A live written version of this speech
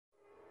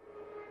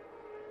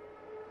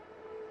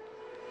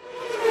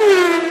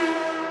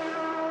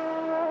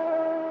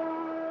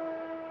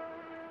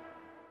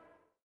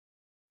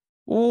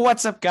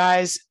What's up,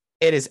 guys?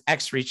 It is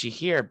Ricci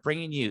here,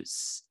 bringing you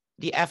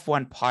the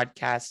F1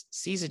 podcast,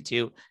 season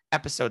 2,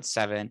 episode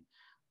 7.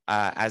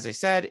 As I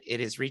said, it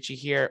is Ricci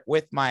here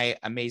with my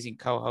amazing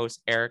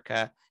co-host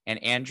Erica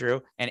and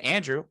Andrew. And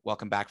Andrew,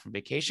 welcome back from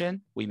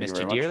vacation. We missed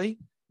you dearly.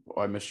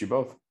 Well, I missed you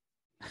both.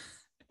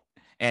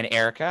 And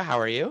Erica, how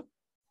are you?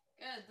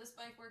 Good. This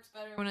bike works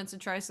better when it's a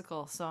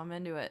tricycle, so I'm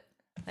into it.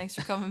 Thanks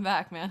for coming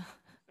back, man.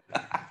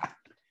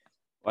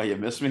 Why, you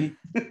miss me?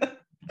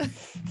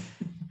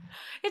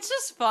 It's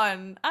just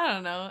fun. I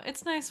don't know.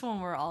 It's nice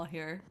when we're all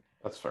here.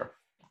 That's fair.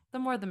 The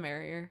more the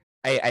merrier.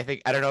 I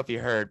think, I don't know if you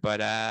heard,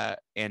 but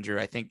Andrew,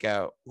 I think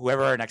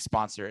whoever our next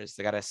sponsor is,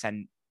 they got to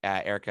send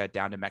Erica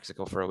down to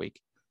Mexico for a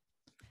week.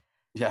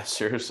 Yeah,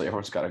 seriously,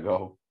 everyone's got to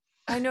go.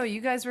 I know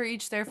you guys were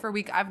each there for a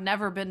week. I've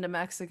never been to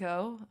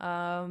Mexico.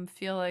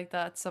 Feel like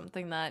that's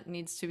something that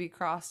needs to be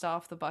crossed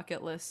off the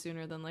bucket list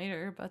sooner than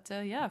later. But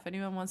yeah, if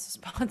anyone wants to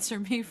sponsor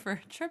me for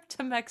a trip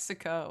to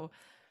Mexico,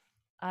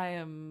 I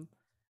am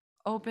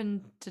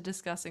open to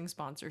discussing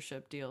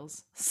sponsorship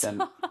deals.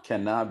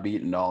 Cannot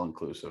beat an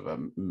all-inclusive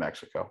in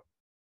Mexico.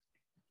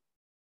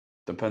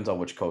 Depends on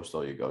which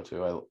coastal you go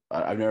to.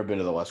 I've never been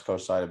to the West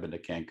Coast side. I've been to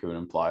Cancun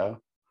and Playa.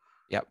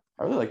 Yep.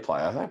 I really like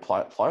Playa. I think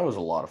Playa was a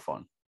lot of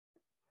fun.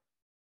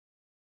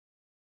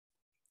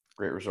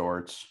 Great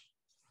resorts.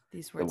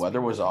 The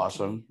weather was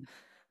awesome.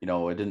 You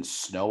know, it didn't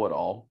snow at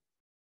all.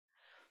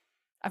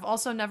 I've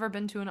also never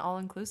been to an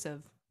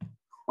all-inclusive.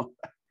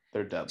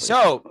 They're deadly.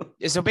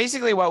 So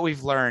basically what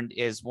we've learned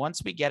is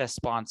once we get a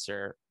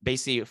sponsor,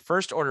 basically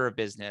first order of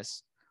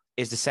business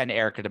is to send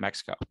Erica to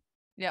Mexico.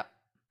 Yep.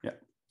 Yeah.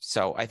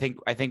 So I think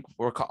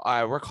we're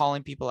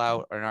calling people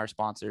out on our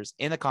sponsors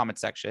in the comment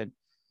section.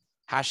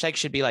 Hashtag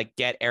should be like,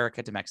 get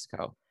Erica to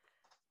Mexico.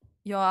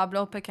 Yo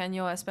hablo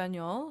pequeño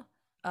español.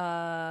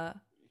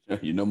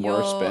 You know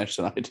more Spanish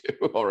than I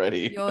do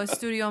already. Yo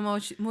estudio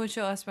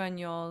mucho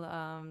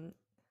español.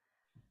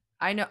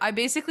 I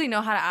basically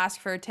know how to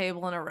ask for a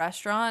table in a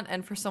restaurant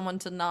and for someone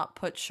to not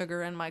put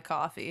sugar in my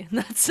coffee.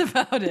 That's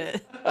about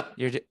it.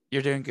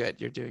 You're doing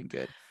good. You're doing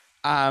good.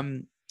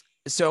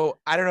 So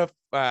I don't know if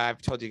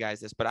I've told you guys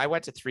this, but I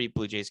went to 3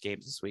 Blue Jays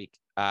games this week.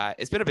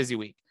 It's been a busy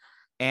week,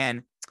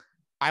 and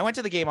I went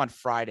to the game on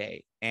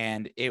Friday,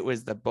 and it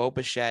was the Bo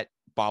Bichette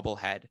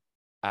bobblehead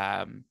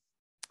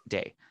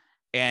day.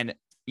 And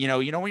you know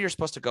when you're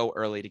supposed to go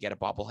early to get a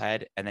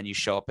bobblehead, and then you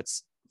show up,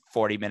 it's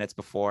 40 minutes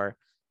before,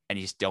 and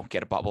you just don't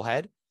get a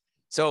bobblehead.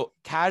 So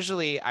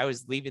casually, I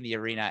was leaving the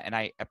arena, and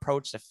I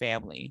approached a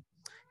family,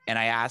 and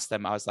I asked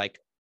them, I was like,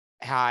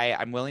 "Hi,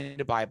 I'm willing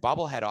to buy a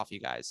bobblehead off you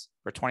guys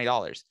for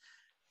 $20."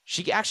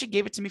 She actually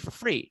gave it to me for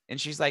free,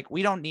 and she's like,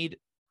 "We don't need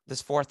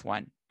this 4th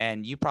one,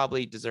 and you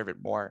probably deserve it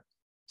more."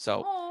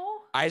 So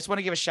I just want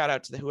to give a shout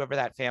out to whoever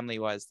that family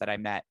was that I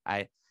met.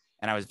 I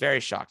was very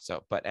shocked.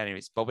 So, but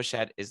anyways, Bo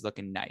Bichette is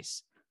looking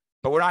nice.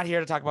 But we're not here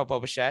to talk about Bo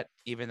Bichette,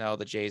 even though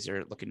the Jays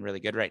are looking really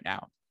good right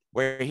now.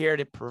 We're here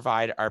to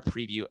provide our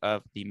preview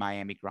of the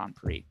Miami Grand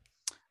Prix.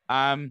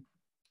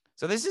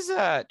 So this is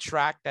a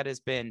track that has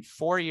been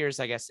 4 years,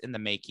 I guess, in the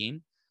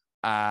making.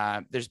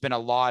 There's been a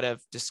lot of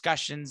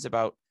discussions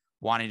about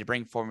wanting to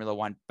bring Formula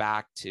One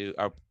back to,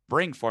 or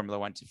bring Formula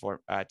One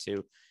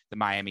to the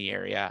Miami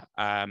area.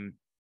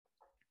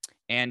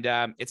 And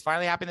it's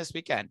finally happened this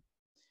weekend.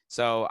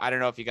 So I don't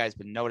know if you guys have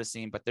been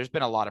noticing, but there's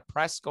been a lot of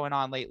press going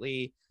on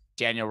lately.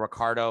 Daniel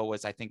Ricciardo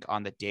was, I think,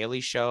 on the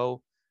Daily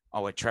Show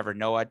with Trevor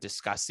Noah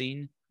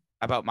discussing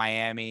about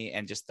Miami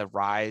and just the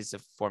rise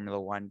of Formula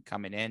One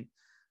coming in.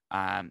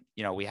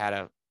 You know, we had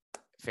a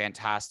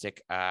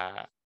fantastic,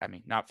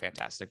 not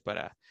fantastic, but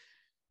a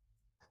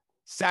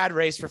sad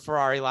race for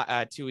Ferrari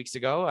 2 weeks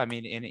ago. I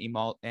mean, in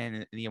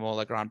the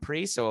Imola Grand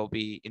Prix. So it'll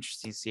be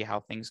interesting to see how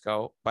things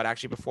go. But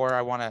actually, before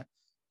I want to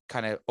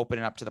kind of open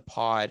it up to the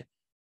pod,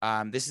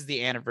 this is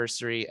the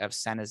anniversary of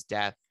Senna's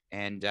death,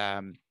 and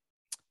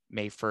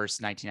May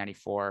 1st,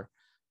 1994.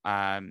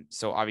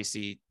 So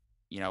obviously,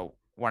 you know,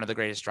 one of the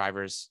greatest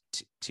drivers,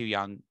 too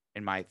young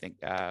in my think.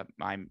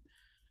 I'm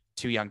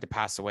too young to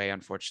pass away,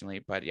 unfortunately.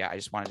 But yeah, I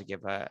just wanted to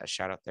give a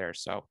shout out there.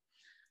 So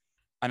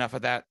enough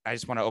of that. I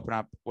just want to open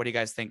up. What do you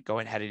guys think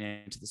heading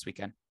into this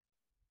weekend?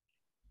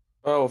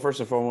 Oh, well, first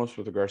and foremost,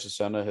 with regards to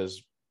Senna,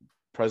 his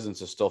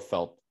presence is still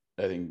felt,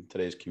 I think, in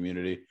today's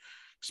community,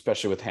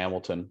 especially with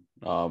Hamilton.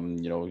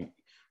 You know,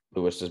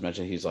 Lewis just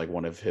mentioned he's like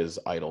one of his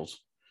idols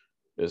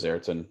is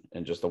Ayrton,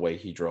 and just the way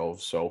he drove.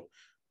 So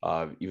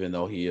even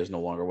though he is no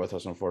longer with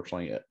us,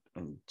 unfortunately,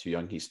 too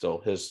young, he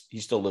still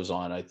lives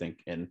on, I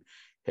think, in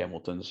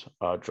Hamilton's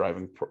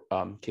driving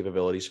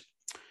capabilities.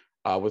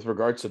 With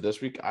regards to this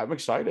week, I'm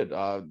excited.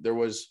 There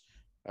was,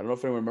 I don't know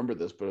if anyone remembered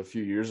this, but a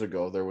few years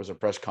ago, there was a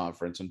press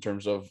conference in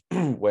terms of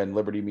when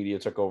Liberty Media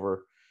took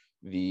over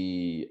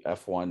the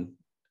F1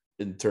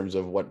 in terms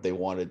of what they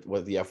wanted,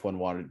 what the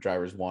F1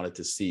 drivers wanted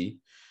to see.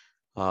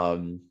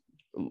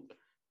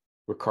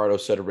 Ricciardo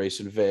said a race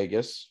in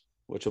Vegas,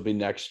 which will be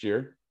next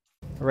year.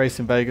 A race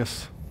in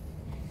Vegas.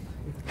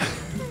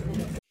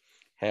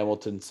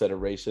 Hamilton said a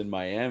race in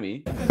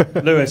Miami.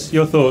 Lewis,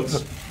 your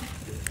thoughts?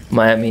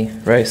 Miami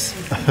race.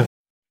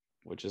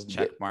 Which is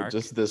Check mark.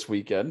 just this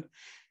weekend.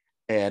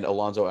 And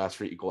Alonso asked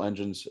for equal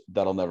engines.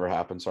 That'll never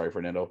happen. Sorry,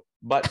 Fernando.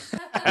 But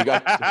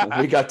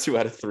we got 2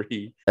 out of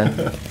 3.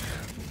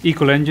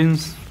 Equal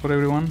engines for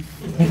everyone.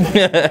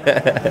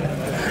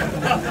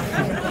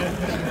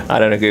 I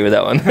don't agree with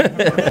that one.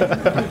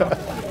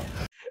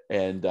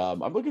 And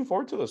I'm looking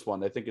forward to this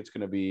one. I think it's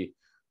going to be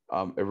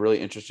a really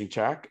interesting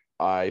track.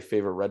 I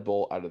favor Red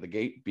Bull out of the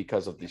gate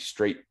because of the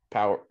straight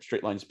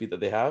line speed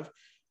that they have.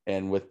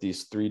 And with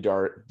these 3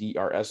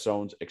 DRS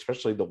zones,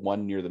 especially the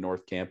one near the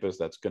North Campus,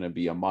 that's going to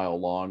be a mile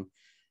long.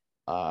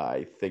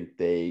 I think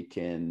they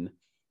can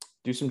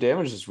do some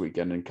damage this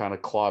weekend and kind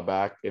of claw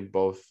back in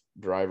both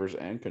drivers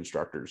and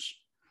constructors.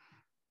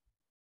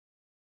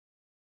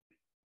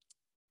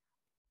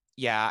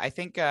 Yeah, I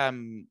think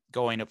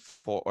going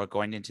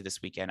into this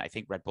weekend, I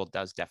think Red Bull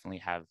does definitely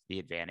have the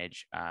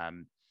advantage.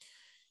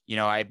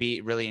 I'd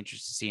be really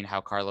interested in seeing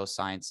how Carlos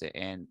Sainz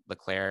and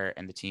Leclerc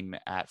and the team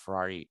at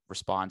Ferrari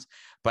responds.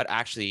 But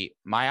actually,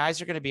 my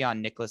eyes are going to be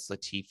on Nicholas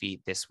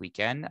Latifi this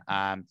weekend.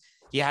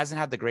 He hasn't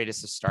had the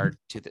greatest start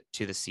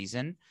to the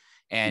season,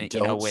 and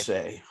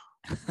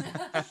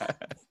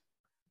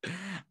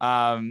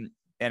and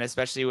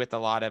especially with a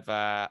lot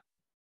of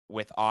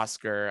with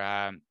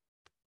Oscar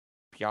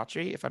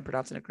Piastri, if I'm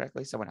pronouncing it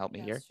correctly. Someone help me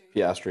here.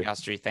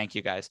 Piastri. Thank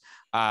you, guys.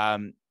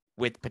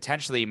 With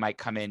potentially might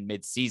come in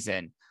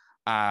mid-season.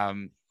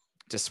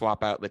 To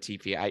swap out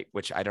Latifi,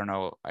 which I don't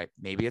know,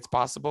 maybe it's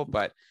possible,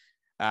 but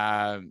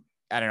I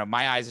don't know.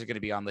 My eyes are going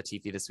to be on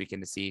Latifi this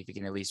weekend to see if he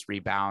can at least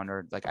rebound,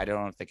 or I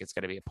don't think it's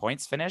going to be a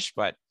points finish,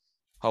 but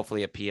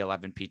hopefully a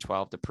P11,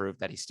 P12 to prove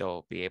that he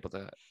still be able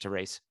to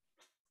race.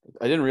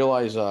 I didn't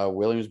realize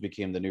Williams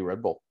became the new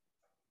Red Bull.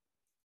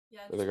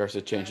 Yeah, with regards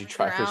to changing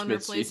drivers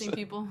replacing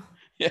people.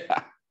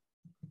 Yeah.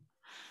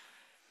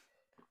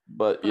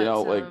 But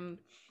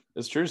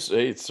it's true.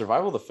 It's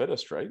survival of the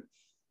fittest, right?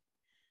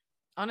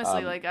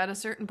 Honestly, at a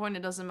certain point,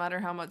 it doesn't matter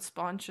how much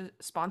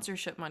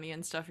sponsorship money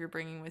and stuff you're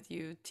bringing with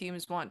you.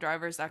 Teams want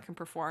drivers that can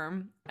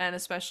perform, and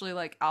especially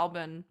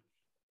Albon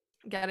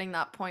getting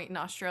that point in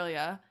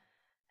Australia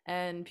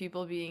and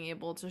people being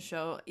able to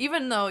show,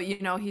 even though,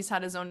 he's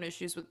had his own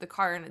issues with the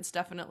car and it's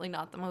definitely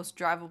not the most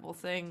drivable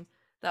thing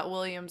that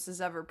Williams has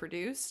ever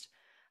produced.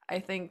 I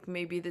think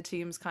maybe the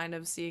team's kind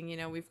of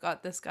seeing, we've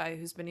got this guy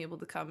who's been able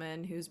to come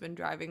in, who's been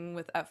driving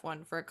with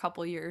F1 for a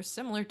couple years,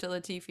 similar to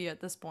Latifi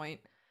at this point,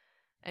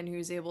 and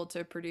who's able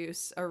to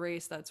produce a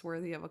race that's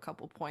worthy of a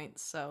couple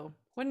points. So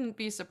wouldn't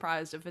be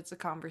surprised if it's a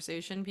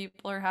conversation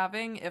people are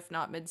having, if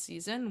not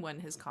mid-season,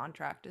 when his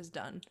contract is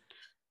done.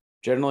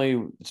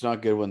 Generally, it's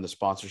not good when the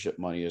sponsorship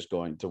money is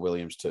going to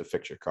Williams to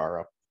fix your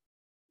car up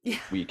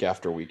week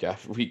after week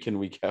in,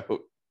 week out.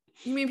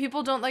 You mean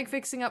people don't like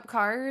fixing up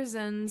cars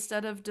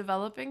instead of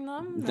developing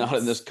them? Not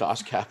in this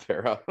cost cap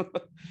era.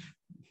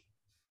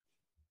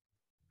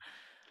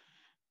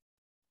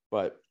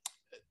 But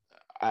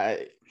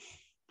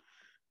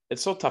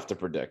it's so tough to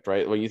predict,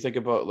 right? When you think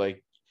about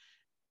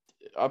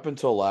up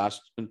until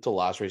last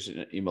race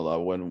in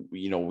Imola, when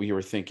we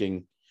were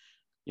thinking,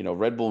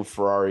 Red Bull and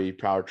Ferrari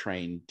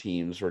powertrain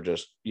teams were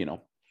just,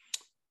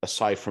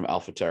 aside from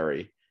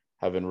AlphaTauri,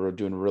 have been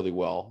doing really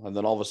well, and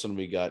then all of a sudden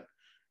we got,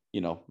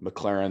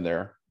 McLaren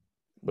there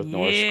with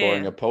Norris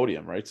scoring a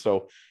podium, right?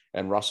 So,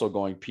 and Russell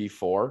going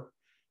P4,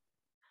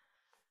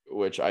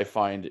 which I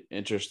find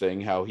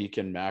interesting how he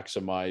can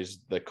maximize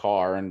the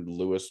car and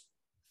Lewis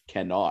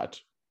cannot.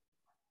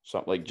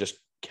 Something just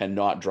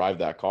cannot drive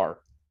that car.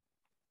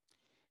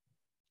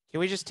 Can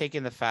we just take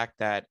in the fact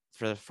that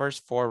for the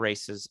first 4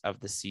 races of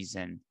the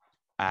season,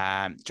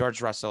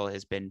 George Russell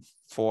has been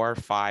 4,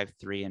 5,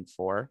 3, and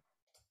 4,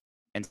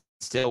 and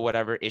still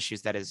whatever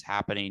issues that is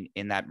happening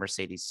in that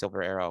Mercedes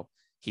Silver Arrow,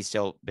 he's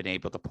still been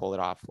able to pull it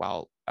off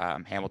while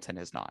Hamilton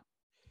has not.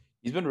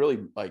 He's been really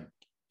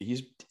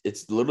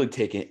it's literally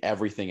taking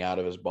everything out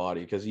of his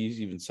body, because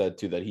he's even said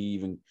too that he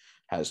even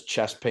has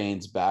chest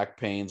pains, back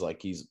pains,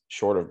 he's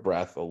short of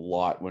breath a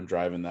lot when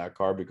driving that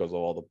car because of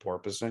all the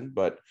porpoising.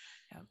 But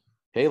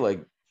hey,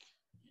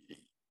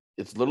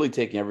 it's literally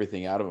taking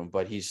everything out of him,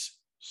 but he's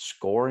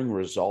scoring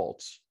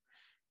results.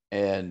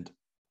 And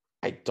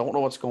I don't know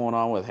what's going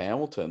on with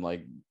Hamilton.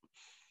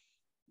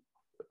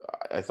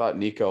 I thought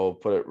Nico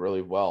put it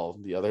really well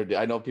the other day.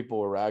 I know people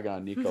were ragging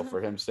on Nico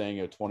for him saying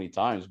it 20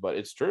 times, but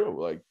it's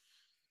true.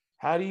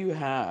 How do you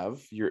have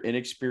your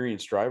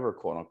inexperienced driver,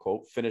 quote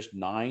unquote, finish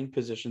 9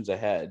 positions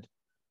ahead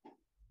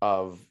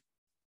of,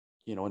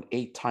 an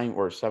 8-time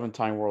or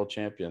 7-time world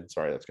champion?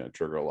 Sorry, that's going to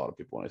trigger a lot of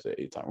people when I say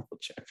 8-time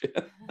world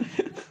champion.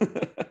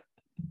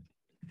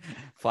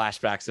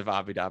 Flashbacks of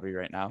Abu Dhabi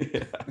right now.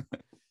 Yeah.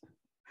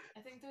 I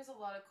think there's a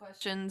lot of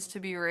questions to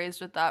be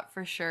raised with that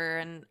for sure.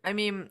 And I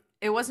mean,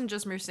 it wasn't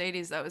just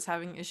Mercedes that was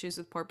having issues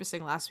with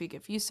porpoising last week.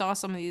 If you saw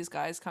some of these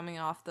guys coming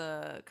off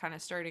the kind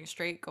of starting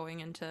straight going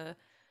into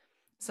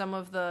some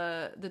of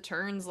the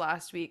turns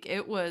last week,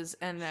 it was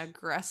an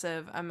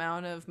aggressive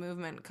amount of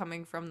movement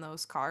coming from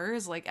those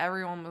cars.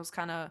 Everyone was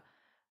kind of...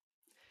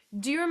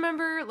 Do you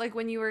remember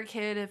when you were a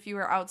kid, if you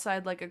were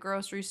outside a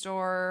grocery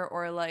store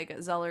or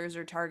Zellers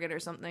or Target or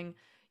something,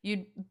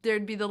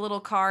 there'd be the little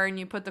car and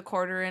you put the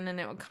quarter in and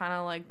it would kind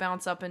of like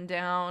bounce up and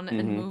down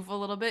and move a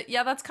little bit.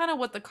 Yeah, that's kind of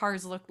what the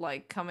cars looked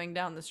like coming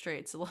down the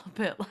straights a little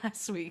bit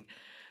last week.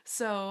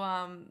 So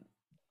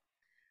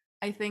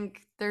I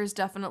think there's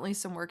definitely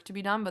some work to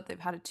be done, but they've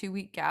had a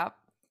 2-week gap.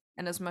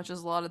 And as much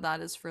as a lot of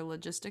that is for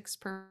logistics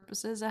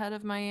purposes ahead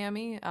of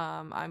Miami,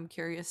 I'm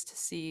curious to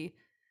see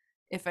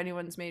if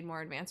anyone's made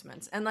more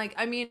advancements. And like,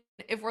 I mean,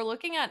 if we're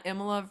looking at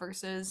Imola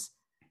versus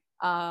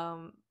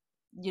the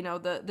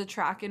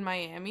track in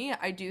Miami,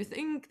 I do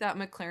think that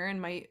McLaren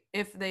might,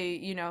 if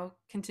they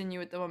continue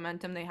with the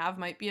momentum they have,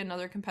 might be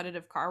another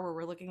competitive car where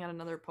we're looking at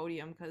another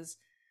podium, because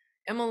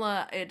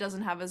Imola, it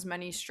doesn't have as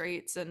many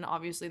straights, and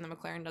obviously the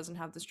McLaren doesn't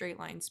have the straight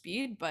line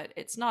speed, but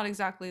it's not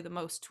exactly the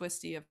most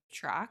twisty of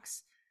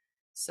tracks.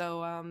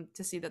 So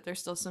to see that there's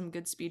still some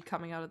good speed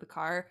coming out of the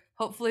car.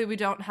 Hopefully we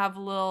don't have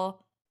a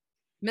little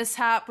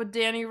mishap with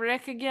Danny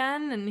Rick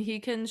again, and he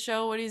can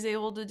show what he's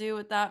able to do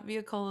with that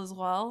vehicle as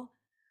well.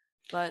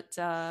 But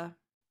yeah,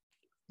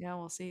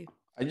 we'll see.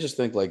 I just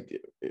think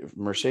like if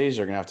Mercedes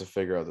are going to have to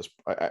figure out this.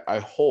 I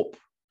hope.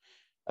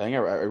 I think I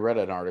read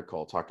an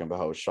article talking about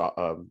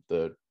how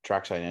the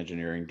trackside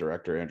engineering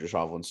director Andrew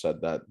Shovlin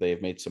said that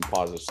they've made some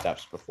positive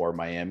steps before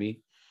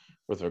Miami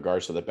with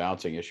regards to the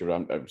bouncing issue.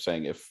 But I'm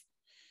saying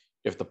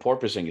if the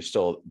porpoising is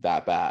still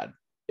that bad,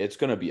 it's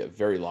going to be a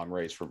very long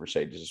race for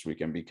Mercedes this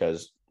weekend,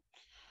 because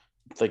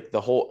like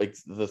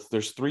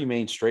there's 3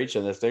 main straights,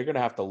 and if they're going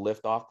to have to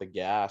lift off the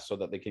gas so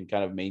that they can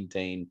kind of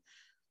maintain,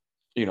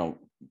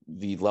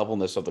 the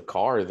levelness of the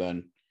car,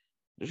 then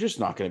they're just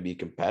not going to be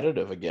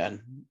competitive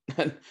again.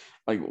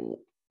 Like,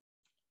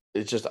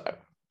 it's just,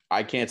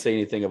 I can't say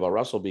anything about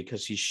Russell,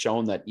 because he's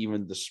shown that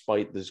even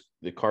despite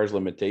the car's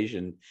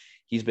limitation,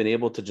 he's been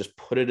able to just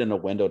put it in a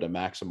window to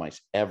maximize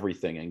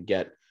everything and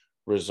get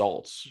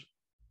results.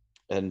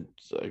 And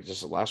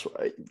just the last,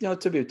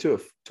 to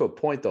a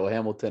point though,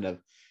 Hamilton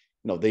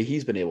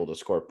he's been able to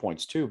score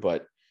points too,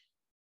 but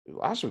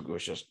last week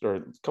was just, or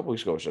a couple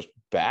weeks ago was just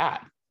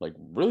bad, like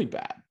really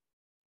bad.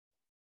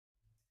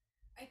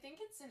 I think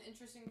it's an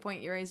interesting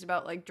point you raised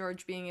about like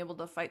George being able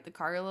to fight the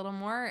car a little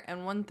more.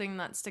 And one thing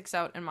that sticks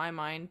out in my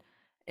mind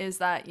is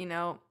that,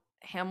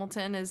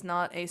 Hamilton is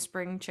not a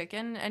spring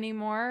chicken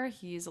anymore.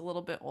 He's a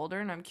little bit older,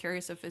 and I'm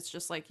curious if it's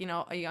just like,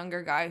 a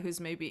younger guy who's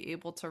maybe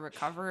able to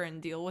recover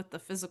and deal with the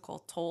physical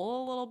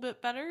toll a little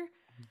bit better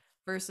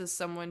versus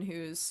someone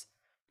who's,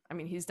 I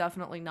mean, he's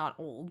definitely not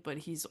old, but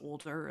he's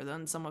older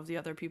than some of the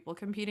other people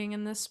competing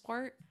in this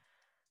sport.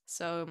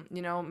 So,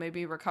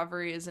 maybe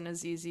recovery isn't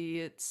as easy.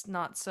 It's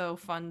not so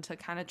fun to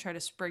kind of try to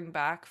spring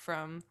back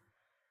from,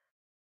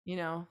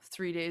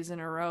 3 days in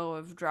a row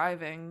of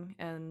driving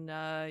and,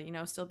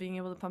 still being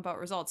able to pump out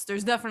results.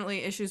 There's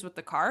definitely issues with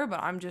the car,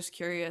 but I'm just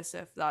curious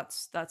if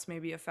that's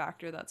maybe a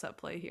factor that's at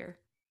play here.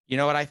 You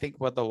know what I think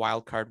what the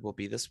wild card will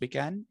be this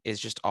weekend is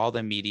just all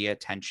the media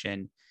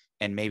attention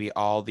and maybe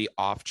all the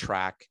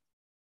off-track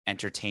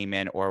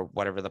entertainment or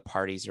whatever the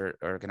parties are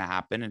going to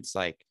happen. It's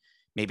like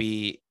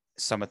maybe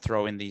some of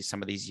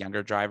these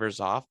younger drivers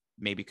off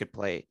maybe could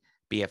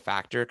be a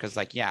factor, because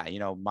like,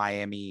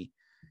 Miami,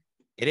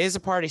 it is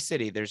a party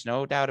city, there's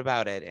no doubt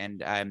about it.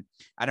 And I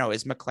don't know,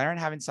 is McLaren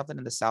having something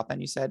in the south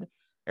end, you said,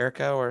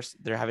 Erica, or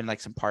they're having like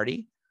some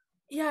party?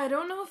 Yeah, I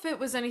don't know if it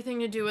was anything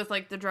to do with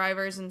like the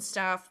drivers and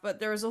staff, but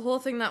there was a whole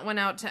thing that went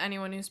out to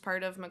anyone who's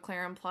part of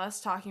McLaren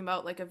Plus talking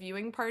about like a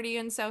viewing party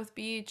in South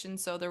Beach. And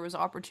so there was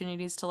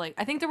opportunities to like,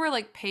 I think there were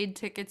like paid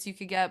tickets you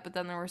could get, but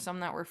then there were some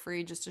that were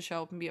free just to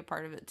show up and be a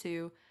part of it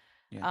too.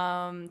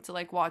 Yeah. To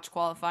like watch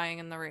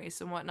qualifying and the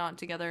race and whatnot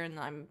together. And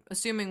I'm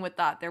assuming with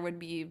that there would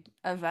be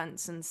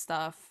events and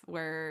stuff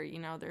where,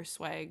 their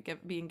swag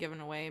being given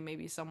away,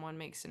 maybe someone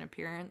makes an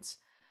appearance.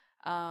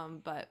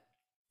 But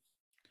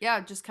yeah,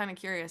 just kind of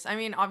curious. I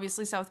mean,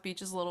 obviously South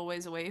Beach is a little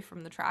ways away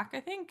from the track, I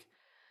think.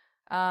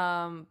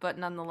 But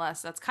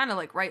nonetheless, that's kind of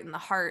like right in the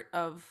heart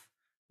of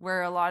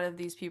where a lot of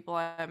these people,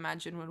 I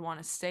imagine, would want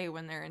to stay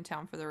when they're in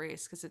town for the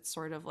race, because it's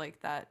sort of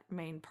like that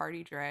main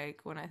party drag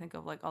when I think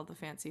of like all the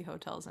fancy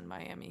hotels in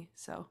Miami.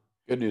 So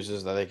good news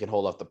is that they can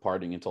hold off the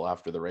partying until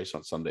after the race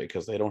on Sunday,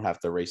 because they don't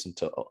have to race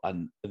until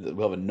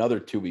we'll have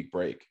another 2-week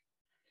break,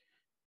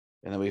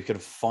 and then we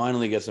could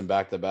finally get some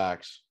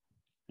back-to-backs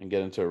and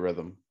get into a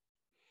rhythm.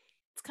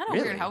 It's kind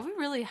of weird. Have we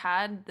really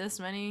had this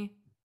many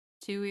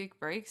 2-week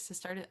breaks to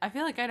start it? I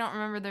feel like I don't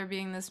remember there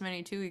being this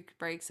many 2-week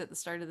breaks at the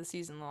start of the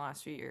season the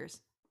last few years.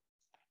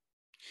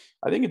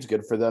 I think it's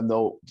good for them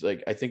though.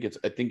 Like, I think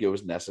it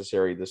was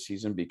necessary this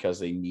season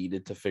because they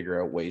needed to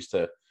figure out ways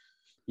to,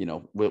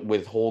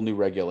 with whole new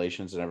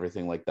regulations and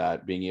everything like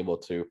that, being able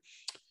to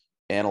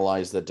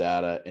analyze the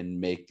data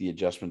and make the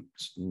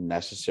adjustments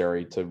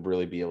necessary to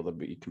really be able to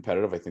be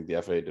competitive. I think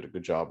the FAA did a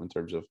good job in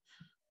terms of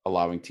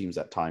allowing teams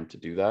that time to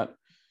do that.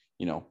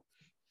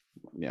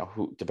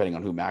 Who, depending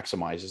on who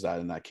maximizes that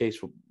in that case,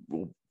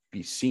 will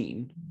be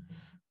seen.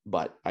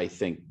 But I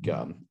think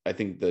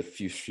the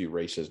few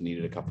races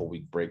needed a couple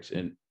week breaks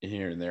in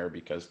here and there,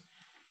 because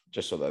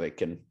just so that they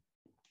can,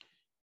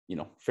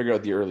 figure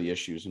out the early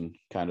issues and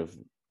kind of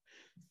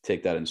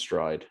take that in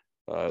stride.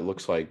 It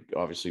looks like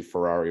obviously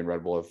Ferrari and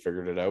Red Bull have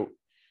figured it out,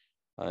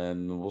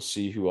 and we'll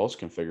see who else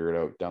can figure it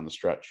out down the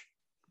stretch.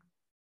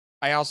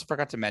 I also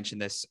forgot to mention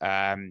this.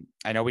 I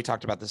know we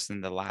talked about this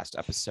in the last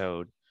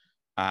episode.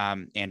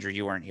 Andrew,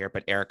 you weren't here,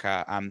 but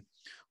Erica,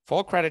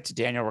 full credit to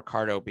Daniel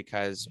Ricciardo,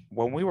 because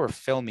when we were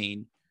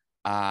filming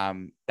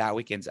that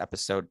weekend's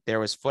episode, there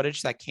was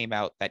footage that came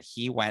out that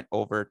he went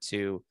over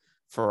to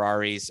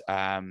Ferrari's,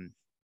 I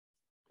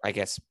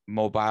guess,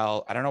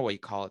 mobile, I don't know what you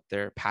call it,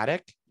 their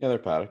paddock. Yeah, they're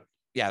paddock.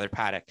 Yeah, their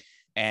paddock,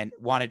 and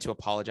wanted to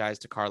apologize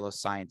to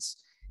Carlos Sainz.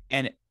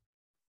 And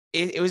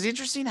it was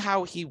interesting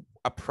how he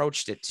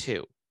approached it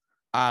too,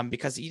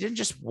 because he didn't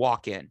just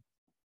walk in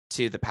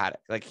to the paddock.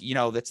 Like, you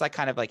know, that's like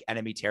kind of like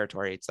enemy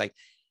territory. It's like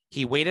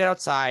he waited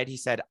outside. He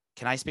said,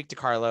 "Can I speak to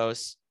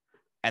Carlos?"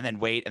 And then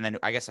wait. And then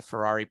I guess a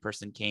Ferrari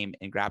person came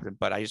and grabbed him.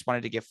 But I just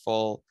wanted to give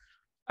full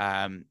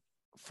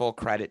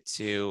credit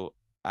to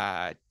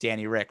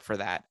Danny Rick for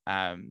that.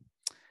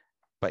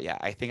 But yeah,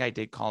 I think I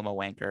did call him a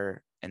wanker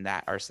in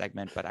our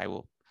segment, but I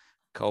will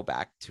go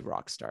back to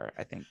Rockstar,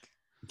 I think.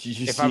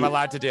 If I'm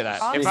allowed to do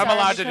that. If I'm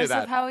allowed to do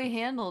that. Of how he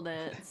handled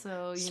it.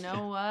 So, you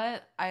know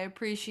what? I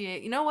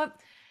appreciate, you know what?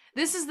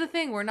 This is the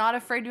thing. We're not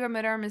afraid to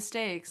admit our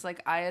mistakes.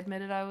 Like, I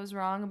admitted I was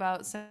wrong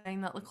about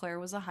saying that Leclerc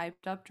was a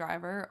hyped up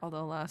driver.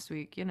 Although last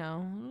week, you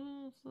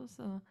know.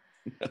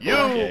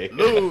 You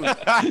lose.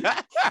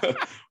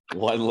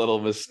 One little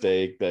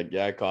mistake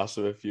that cost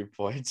him a few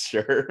points,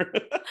 sure.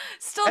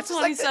 Still That's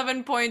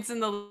 27 points in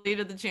the lead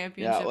of the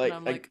championship. Yeah, like,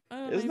 and I'm like,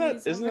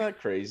 isn't that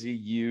crazy?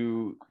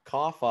 You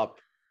cough up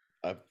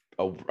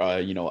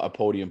a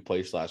podium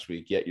place last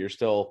week, yet you're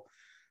still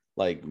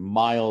like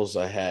miles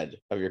ahead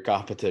of your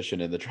competition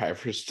in the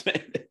driver's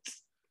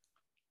standings.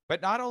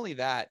 But not only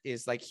that,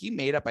 is like he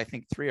made up, I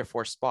think, 3 or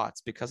 4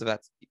 spots because of that,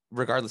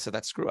 regardless of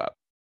that screw up.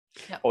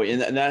 Yep. Oh,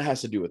 and that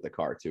has to do with the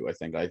car too. I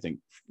think,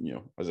 you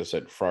know, as I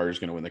said, Ferrari's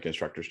going to win the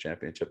Constructors'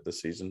 Championship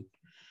this season.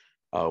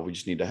 We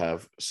just need to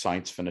have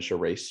Sainz finish a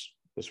race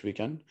this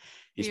weekend.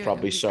 He's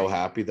probably so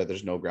happy that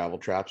there's no gravel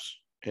traps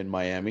in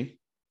Miami.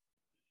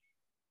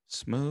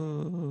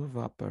 Smooth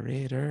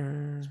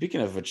operator.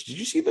 Speaking of which, did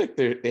you see that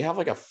they have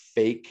like a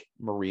fake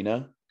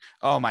marina?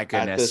 Oh my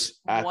goodness!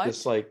 At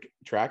this like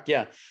track,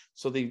 yeah.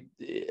 So they,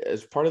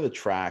 as part of the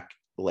track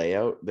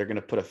layout, they're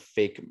gonna put a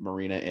fake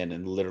marina in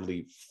and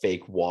literally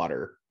fake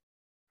water.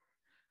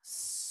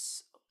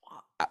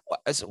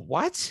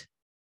 What?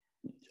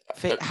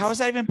 How is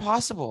that even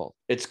possible?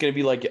 It's gonna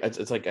be like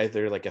it's like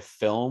either like a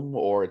film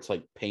or it's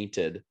like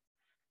painted.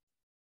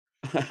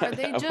 Are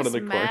they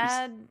just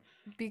mad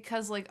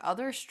because like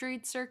other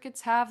street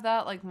circuits have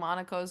that? Like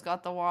Monaco's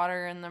got the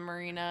water in the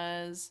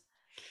marinas.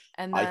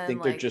 And then, I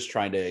think they're just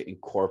trying to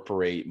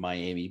incorporate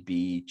Miami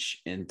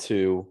Beach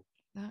into.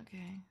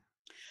 Okay.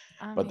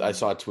 But I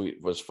saw a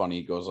tweet was funny.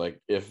 It goes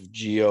like, if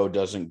Gio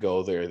doesn't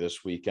go there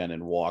this weekend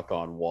and walk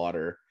on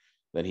water,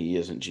 then he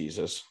isn't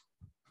Jesus.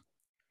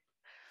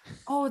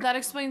 Oh, that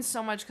explains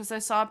so much, because I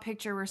saw a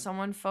picture where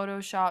someone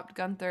photoshopped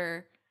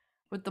Gunther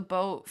with the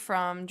boat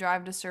from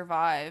Drive to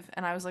Survive,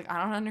 and I was like,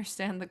 I don't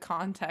understand the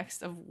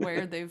context of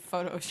where they've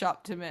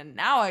photoshopped him in.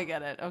 Now I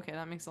get it. Okay,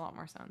 that makes a lot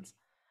more sense.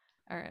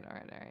 All right.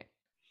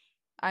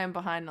 I am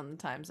behind on the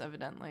times,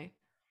 evidently.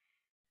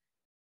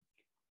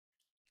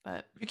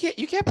 But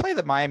you can't play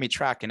the Miami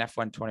track in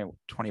F1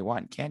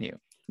 2021, can you?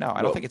 No,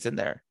 I don't think it's in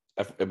there.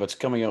 But it's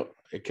coming out.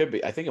 It could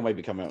be. I think it might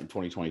be coming out in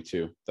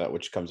 2022.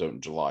 Which comes out in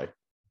July.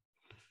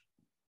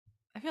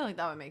 I feel like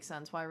that would make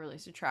sense. Why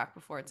release a track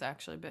before it's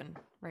actually been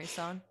raced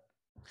on?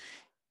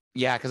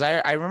 Yeah, because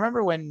I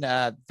remember when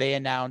they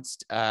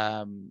announced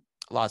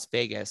Las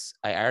Vegas,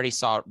 I already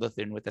saw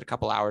within a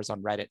couple hours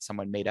on Reddit,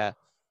 someone made a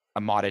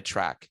modded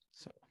track.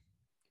 So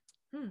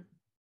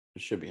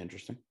it should be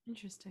interesting.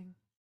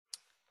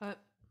 But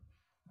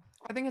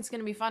I think it's going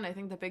to be fun. I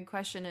think the big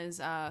question is,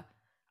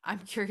 I'm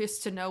curious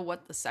to know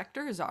what the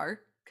sectors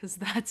are, because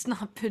that's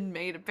not been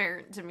made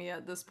apparent to me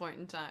at this point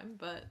in time.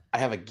 But I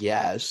have a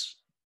guess.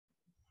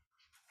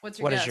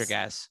 What is your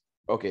guess?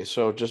 Okay,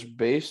 so just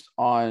based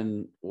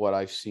on what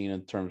I've seen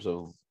in terms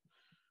of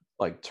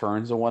like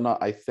turns and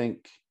whatnot, I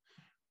think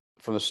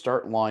from the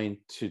start line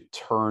to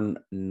turn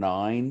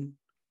 9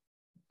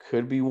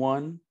 could be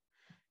one.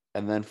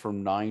 And then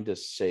from 9 to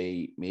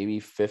say maybe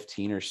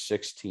 15 or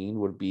 16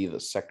 would be the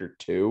sector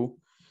 2.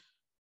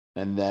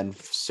 And then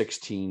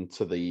 16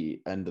 to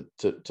the end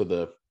to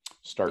the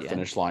start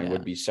finish line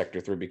would be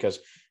sector 3, because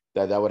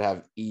that would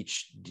have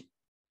each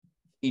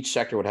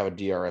sector would have a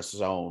DRS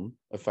zone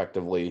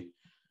effectively.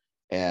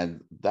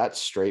 And that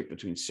straight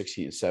between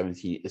 16 and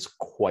 17 is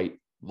quite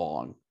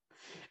long.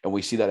 And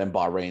we see that in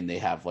Bahrain, they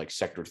have like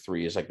sector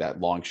 3 is like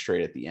that long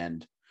straight at the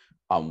end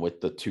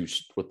with the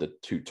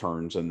two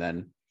turns, and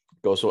then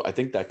go. So I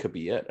think that could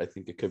be it. I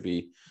think it could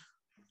be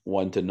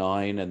 1 to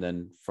 9, and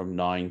then from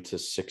 9 to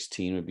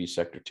 16 would be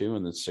sector 2,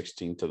 and then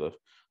 16 to the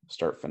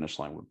start finish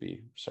line would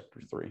be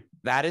sector 3.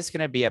 That is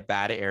going to be a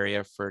bad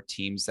area for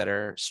teams that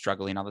are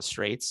struggling on the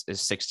straights,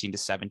 is 16 to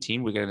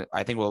 17.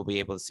 I think we'll be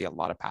able to see a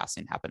lot of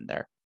passing happen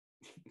there.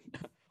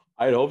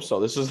 I'd hope so.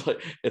 This is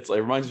like, it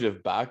reminds me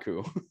of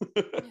Baku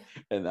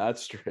and that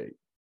straight.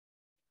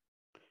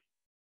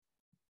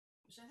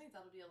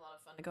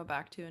 to go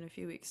back to in a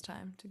few weeks'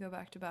 time, to go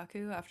back to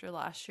Baku after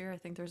last year. I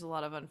think there's a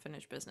lot of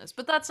unfinished business,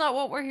 but that's not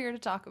what we're here to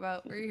talk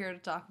about. We're here to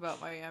talk about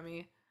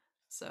Miami.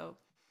 So,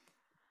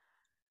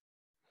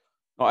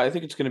 Oh, I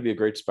think it's going to be a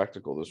great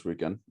spectacle this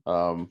weekend.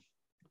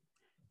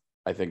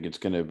 I think it's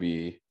going to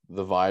be,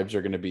 the vibes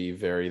are going to be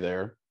very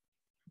there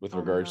with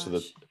regards to the,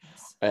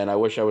 yes. and I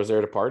wish I was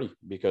there to party,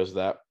 because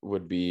it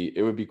would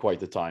be quite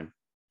the time.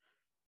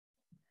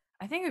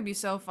 I think it would be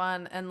so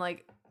fun. And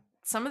like,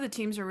 some of the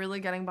teams are really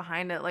getting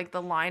behind it. Like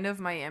the line of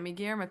Miami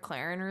gear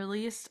McLaren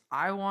released,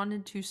 I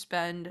wanted to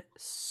spend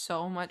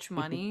so much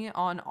money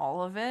on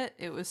all of it.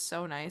 It was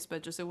so nice,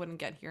 but just it wouldn't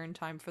get here in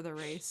time for the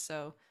race.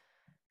 So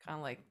kind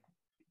of like,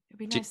 it'd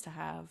be nice to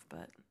have.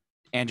 But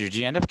Andrew, did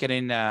you end up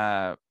getting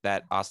that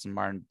Aston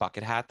Martin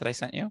bucket hat that I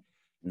sent you?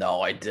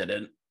 No, I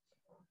didn't.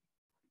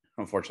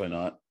 Unfortunately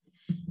not.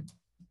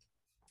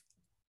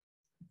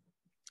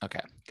 Okay.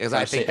 Because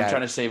I'm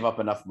trying to save up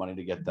enough money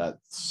to get that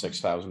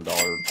 $6,000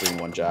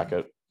 3-in-1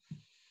 jacket.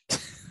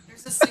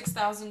 there's a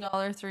 $6,000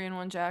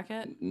 3-in-1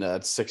 jacket. No,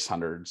 it's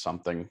 600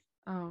 something.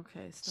 Oh,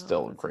 okay.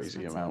 Still a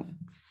crazy amount.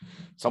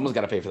 Someone's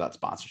got to pay for that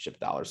sponsorship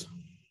dollars.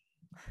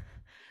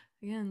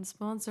 Again,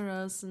 sponsor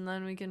us and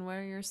then we can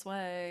wear your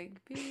swag.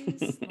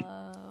 Peace,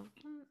 love.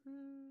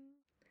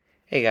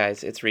 Hey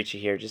guys, it's Ricci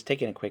here, just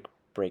taking a quick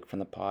break from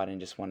the pod and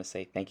just want to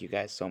say thank you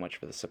guys so much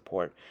for the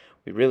support.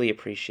 We really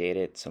appreciate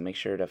it, so make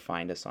sure to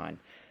find us on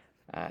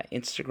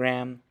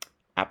Instagram,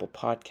 Apple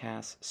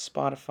Podcasts,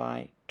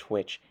 Spotify,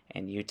 Twitch,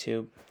 and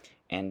YouTube.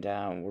 And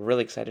we're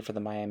really excited for the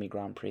Miami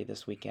Grand Prix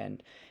this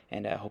weekend,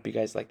 and I hope you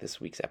guys like this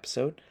week's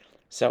episode.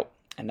 So,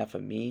 enough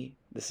of me.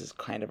 This is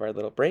kind of our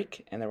little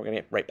break, and then we're going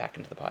to get right back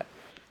into the pod.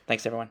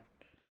 Thanks, everyone.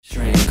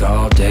 Drink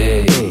all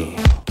day,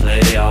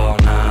 play all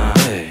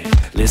night,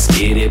 let's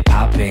get it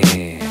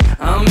poppin'.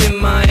 I'm in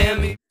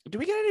Miami. Do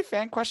we get any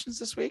fan questions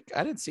this week?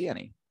 I didn't see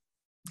any.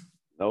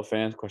 No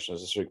fan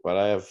questions this week, but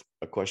I have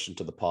a question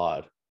to the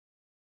pod.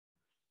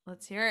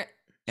 Let's hear it.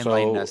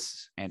 Enlighten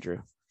us,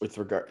 Andrew. With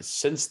regard,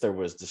 since there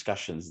was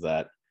discussions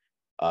that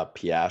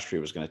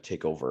Piastri was going to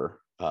take over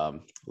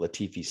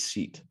Latifi's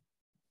seat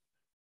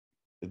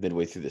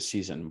midway through the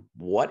season,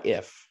 what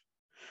if?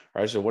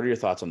 All right, so what are your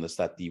thoughts on this?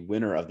 That the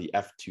winner of the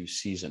F2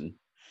 season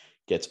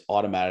gets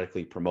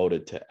automatically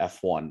promoted to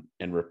F1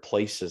 and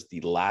replaces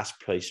the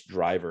last place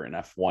driver in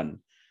F1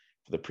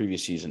 for the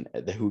previous season,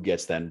 who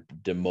gets then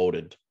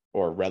demoted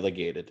or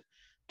relegated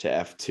to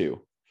F2.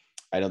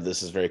 I know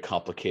this is very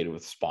complicated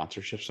with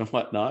sponsorships and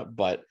whatnot,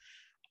 but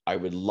I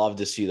would love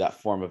to see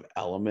that form of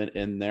element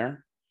in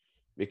there,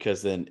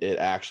 because then it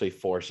actually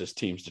forces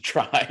teams to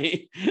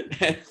try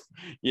and,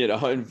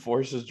 and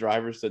forces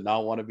drivers to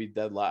not want to be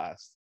dead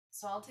last.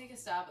 So I'll take a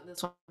stab at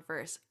this one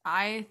first.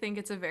 I think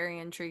it's a very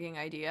intriguing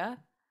idea.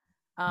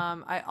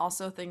 I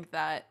also think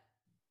that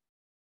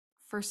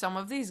for some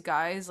of these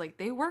guys, like,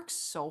 they work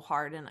so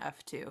hard in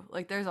F2.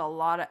 Like, there's a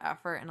lot of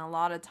effort and a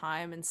lot of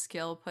time and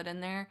skill put in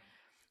there.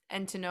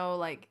 And to know,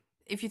 like,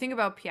 if you think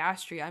about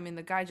Piastri, I mean,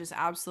 the guy just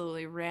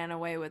absolutely ran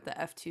away with the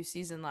F2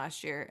 season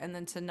last year. And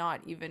then to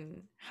not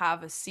even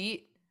have a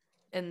seat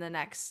in the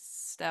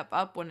next step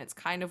up when it's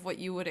kind of what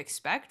you would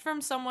expect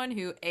from someone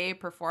who, A,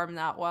 performed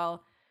that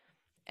well,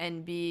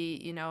 and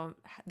B,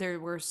 there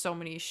were so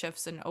many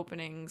shifts and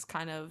openings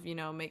kind of,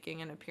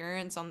 making an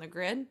appearance on the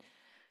grid.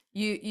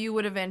 You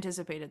would have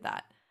anticipated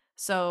that.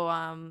 So,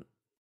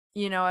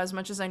 as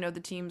much as I know the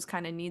teams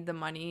kind of need the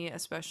money,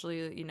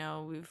 especially,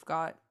 we've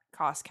got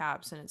cost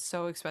caps and it's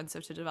so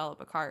expensive to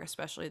develop a car,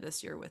 especially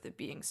this year with it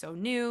being so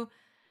new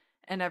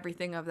and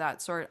everything of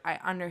that sort. I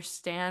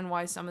understand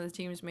why some of the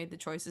teams made the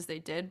choices they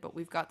did, but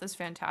we've got this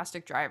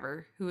fantastic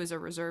driver who is a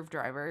reserve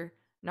driver,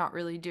 not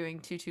really doing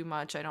too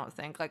much, I don't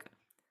think. Like,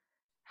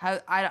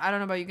 I don't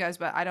know about you guys,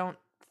 but I don't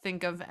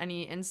think of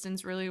any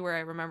instance really where I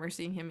remember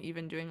seeing him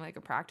even doing like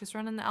a practice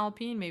run in the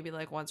Alpine, maybe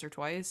like once or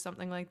twice,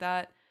 something like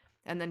that.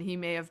 And then he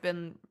may have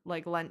been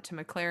like lent to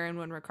McLaren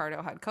when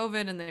Ricardo had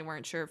COVID and they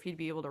weren't sure if he'd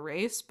be able to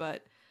race.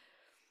 But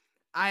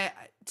I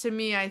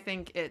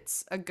think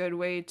it's a good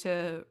way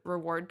to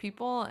reward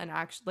people. And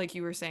actually, like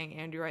you were saying,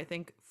 Andrew, I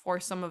think for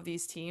some of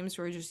these teams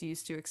who are just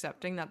used to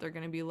accepting that they're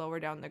going to be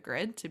lower down the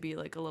grid, to be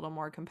like a little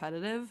more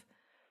competitive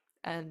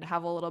and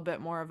have a little bit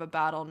more of a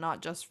battle,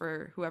 not just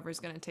for whoever's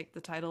going to take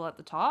the title at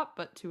the top,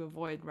 but to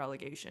avoid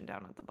relegation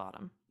down at the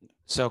bottom.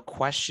 So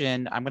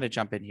question, I'm going to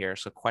jump in here.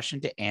 So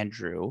question to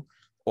Andrew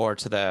or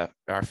to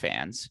our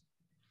fans.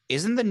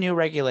 Isn't the new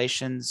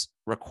regulations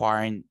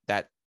requiring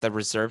that the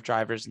reserve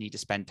drivers need to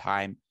spend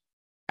time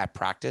at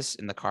practice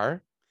in the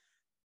car?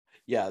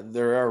 Yeah,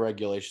 there are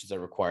regulations that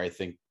require, I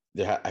think,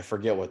 I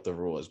forget what the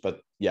rule is, but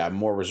yeah,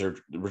 more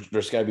reserve.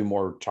 There's got to be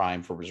more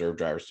time for reserve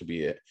drivers to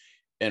be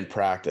in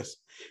practice,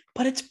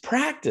 but it's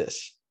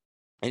practice.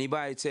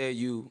 Anybody tell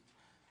you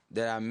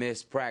that I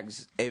miss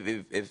practice?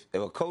 If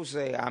a coach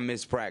say I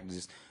miss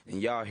practice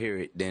and y'all hear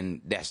it,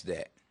 then that's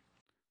that.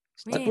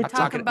 We ain't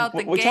talking about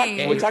the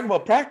game. We're talking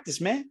about practice,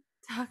 man.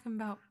 Talking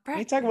about We practice.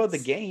 ain't talking about the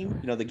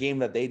game. The game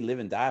that they live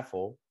and die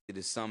for.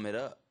 To sum it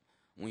up,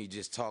 when you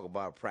just talk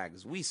about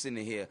practice, we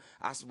sitting here.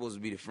 I'm supposed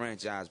to be the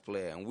franchise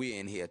player, and we're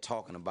in here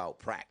talking about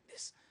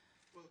practice.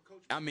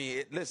 I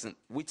mean, listen,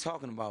 we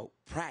talking about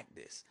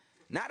practice,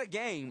 not a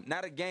game,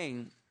 not a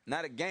game,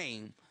 not a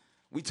game.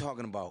 We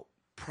talking about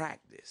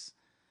practice,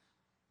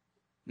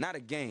 not a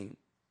game,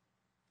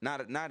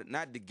 not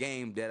the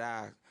game that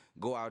I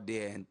go out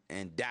there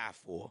and die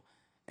for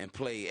and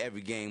play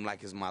every game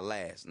like it's my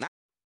last.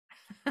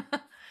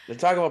 They're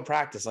talking about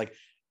practice. Like,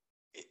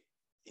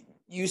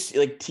 you see,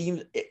 like,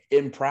 teams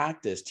in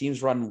practice,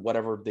 teams run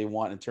whatever they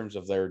want in terms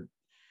of their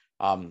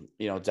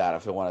data,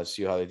 if they want to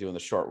see how they do in the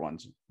short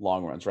runs,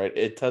 long runs, right?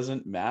 It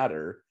doesn't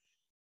matter.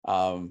 They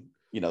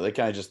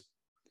kind of just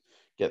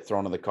get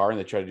thrown in the car and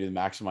they try to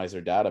maximize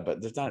their data,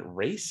 but they're not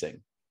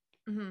racing.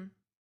 Mm-hmm.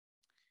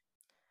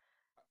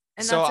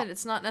 And So- that's it.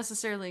 It's not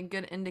necessarily a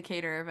good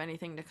indicator of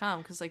anything to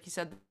come because, like you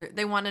said,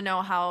 they want to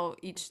know how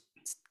each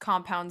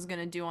compound's going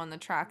to do on the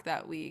track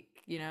that week,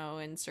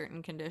 in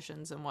certain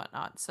conditions and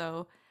whatnot.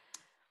 So,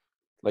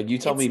 like, you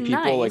tell me it's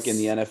people like in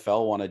the nice.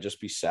 NFL want to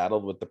just be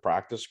saddled with the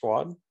practice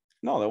squad?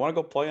 No, they want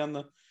to go play they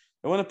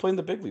want to play in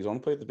the big leagues. They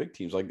want to play with the big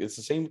teams. Like, it's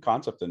the same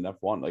concept in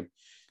F1. Like,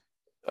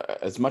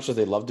 as much as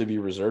they love to be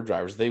reserve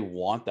drivers, they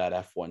want that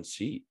F1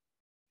 seat.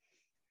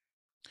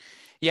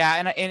 Yeah,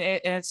 and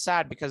it's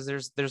sad because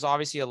there's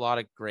obviously a lot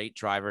of great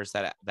drivers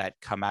that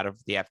come out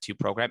of the F2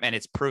 program, and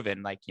it's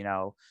proven. Like, we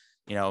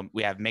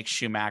have Mick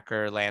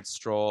Schumacher, Lance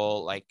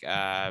Stroll, like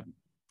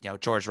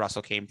George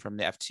Russell came from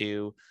the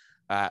F2.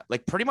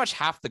 Like, pretty much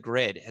half the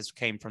grid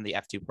came from the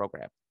F2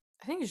 program.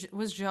 I think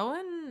was Joe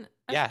in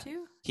Yeah.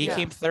 F2? He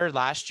came third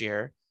last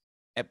year,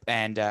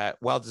 and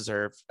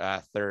well-deserved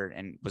third,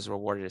 and was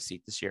awarded a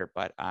seat this year.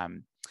 But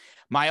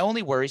my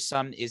only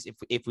worrisome is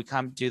if we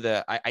come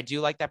to I do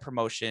like that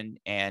promotion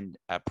and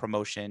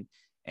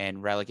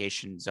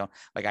relegation zone.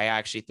 Like, I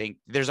actually think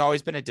there's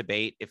always been a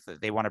debate if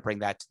they want to bring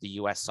that to the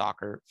U.S.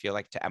 soccer, feel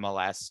like to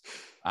MLS.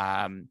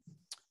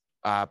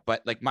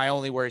 But like, my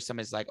only worrisome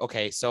is like,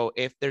 okay, so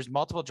if there's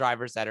multiple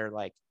drivers that are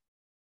like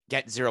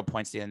get 0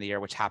 points at the end of the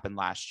year, which happened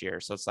last year.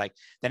 So it's like,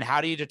 then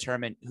how do you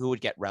determine who would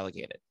get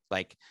relegated?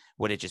 Like,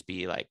 would it just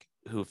be like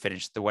who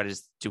finished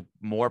do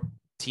more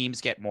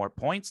teams get more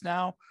points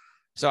now?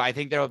 So I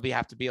think there will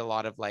have to be a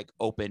lot of like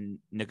open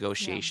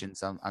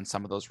negotiations on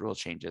some of those rule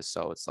changes.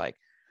 So it's like,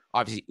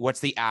 obviously, what's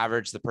the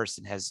average the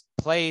person has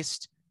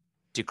placed?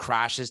 Do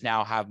crashes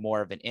now have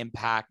more of an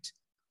impact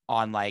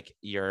on like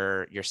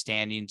your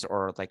standings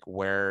or like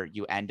where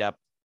you end up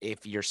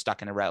if you're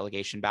stuck in a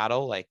relegation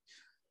battle? Like,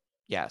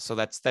 yeah, so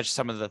that's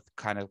some of the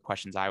kind of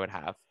questions I would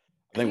have.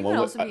 I think would one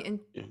also way,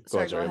 be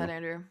sorry, go ahead,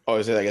 Andrew. Oh,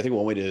 I say, like, I think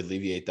one way to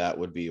alleviate that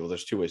would be, well,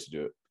 there's two ways to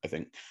do it. I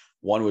think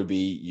one would be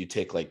you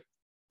take like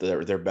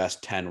their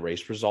best 10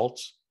 race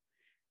results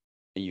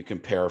and you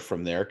compare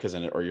from there,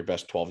 or your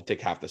best 12, you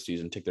take half the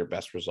season, take their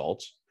best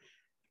results,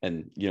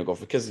 and go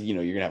because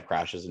you're gonna have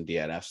crashes and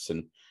DNFs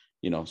and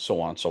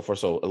so on and so forth.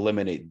 So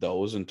eliminate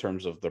those in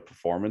terms of the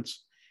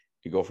performance.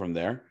 You go from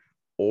there,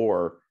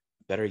 or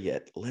better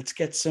yet, let's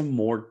get some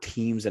more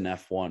teams in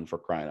F1, for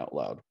crying out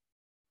loud.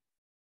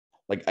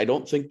 Like, I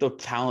don't think the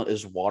talent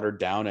is watered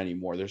down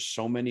anymore. There's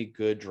so many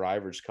good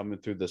drivers coming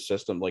through the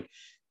system. Like,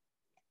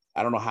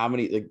 I don't know how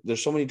many, like,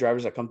 there's so many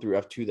drivers that come through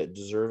F2 that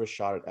deserve a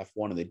shot at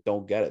F1 and they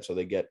don't get it. So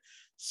they get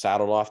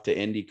saddled off to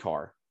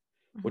IndyCar,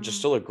 which is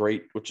still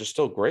great,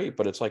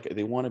 but it's like,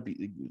 they want to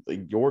be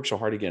like, you work so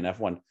hard to get an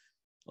F1.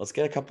 Let's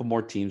get a couple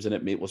more teams in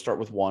it. Maybe we'll start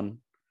with one.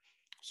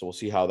 So we'll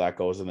see how that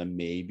goes. And then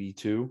maybe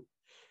two,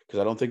 because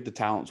I don't think the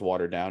talent's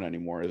watered down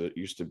anymore as it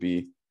used to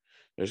be.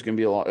 There's going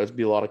to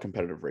be a lot of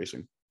competitive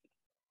racing.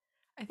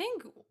 I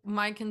think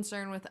my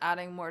concern with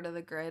adding more to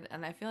the grid,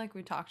 and I feel like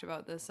we talked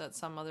about this at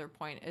some other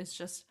point, is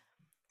just,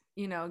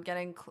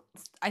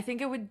 I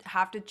think it would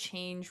have to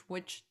change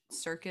which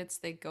circuits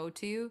they go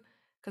to,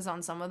 because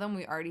on some of them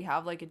we already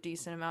have like a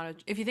decent amount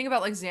of, if you think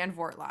about like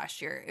Zandvoort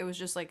last year, it was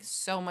just like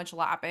so much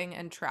lapping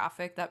and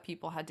traffic that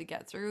people had to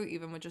get through,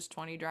 even with just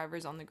 20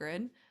 drivers on the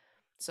grid.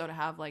 So to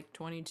have like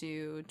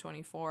 22,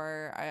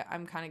 24,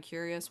 I'm kind of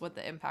curious what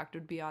the impact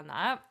would be on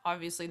that.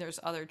 Obviously, there's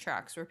other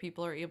tracks where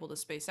people are able to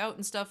space out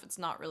and stuff. It's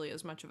not really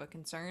as much of a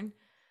concern.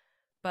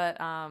 But,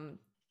 kind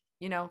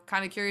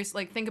of curious.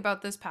 Like, think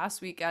about this past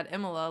week at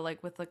Imola,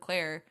 like with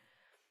Leclerc.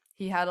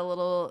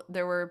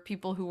 There were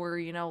people who were,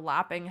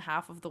 lapping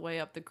half of the way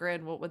up the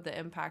grid. What would the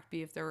impact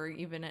be if there were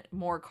even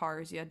more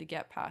cars you had to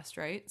get past,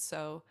 right?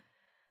 So,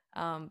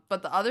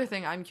 but the other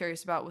thing I'm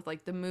curious about with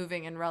like the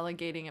moving and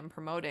relegating and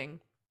promoting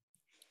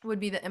would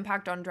be the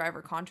impact on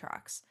driver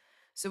contracts.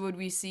 So would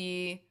we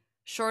see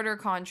shorter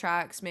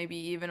contracts, maybe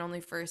even only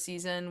for a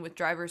season, with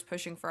drivers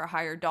pushing for a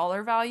higher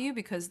dollar value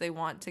because they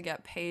want to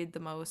get paid the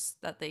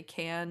most that they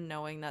can,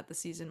 knowing that the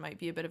season might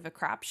be a bit of a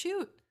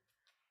crapshoot?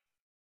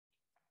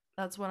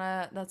 That's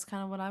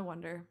kind of what I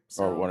wonder.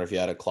 So, Or wonder if you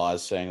had a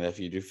clause saying that if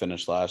you do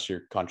finish last,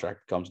 your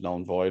contract becomes null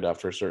and void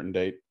after a certain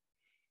date.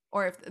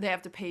 Or if they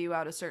have to pay you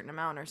out a certain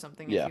amount or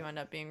something if you end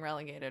up being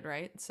relegated,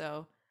 right?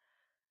 So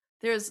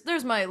there's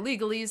my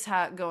legalese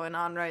hat going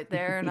on right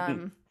there, and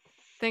I'm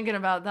thinking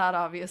about that,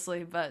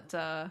 obviously. But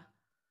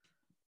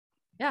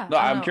yeah. No,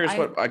 I'm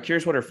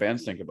curious what our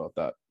fans think about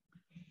that.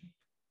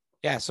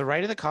 Yeah, so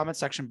write in the comment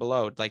section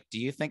below, like, do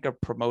you think a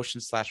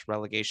promotion /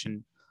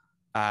 relegation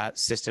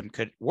system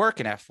could work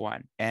in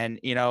F1. And,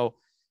 you know,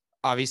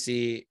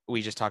 obviously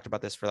we just talked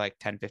about this for like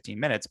 10, 15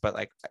 minutes, but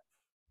like,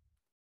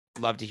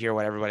 I'd love to hear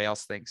what everybody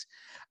else thinks.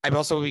 I'd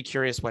also be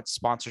curious what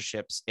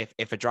sponsorships,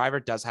 if a driver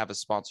does have a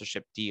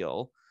sponsorship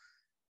deal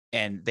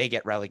and they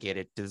get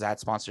relegated, does that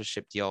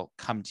sponsorship deal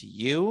come to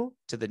you,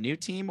 to the new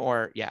team,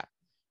 or yeah,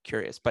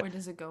 curious. But or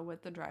does it go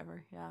with the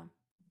driver? Yeah.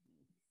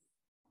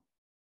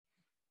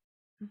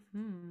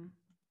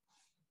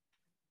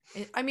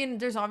 I mean,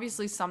 there's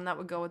obviously some that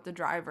would go with the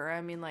driver.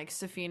 I mean, like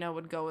Safina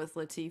would go with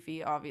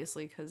Latifi,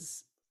 obviously,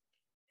 because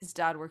his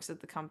dad works at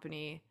the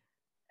company.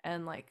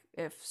 And like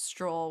if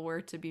Stroll were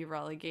to be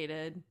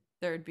relegated,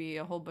 there'd be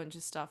a whole bunch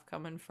of stuff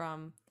coming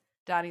from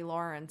Daddy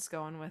Lawrence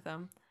going with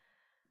him.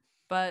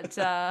 But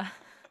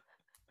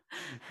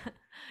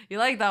you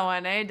like that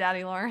one, eh,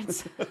 Daddy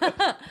Lawrence?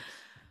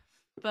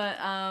 But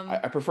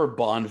I prefer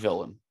Bond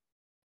villain.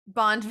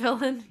 Bond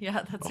villain,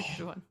 yeah, that's a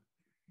good one.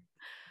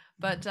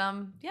 But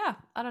yeah,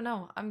 I don't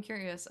know. I'm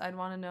curious. I'd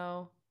want to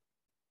know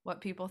what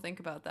people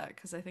think about that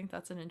because I think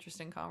that's an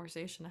interesting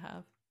conversation to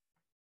have.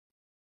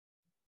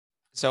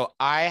 So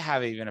I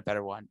have even a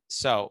better one.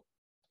 So,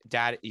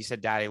 you said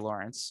Daddy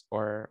Lawrence,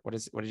 or what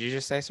did you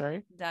just say?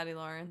 Sorry, Daddy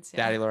Lawrence.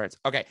 Yeah. Daddy Lawrence.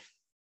 Okay,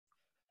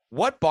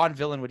 what Bond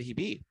villain would he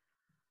be?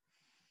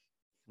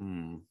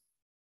 The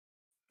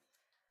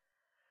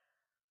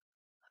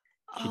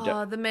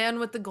man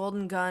with the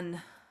golden gun.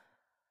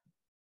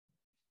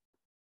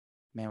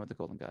 Man with the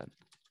golden gun.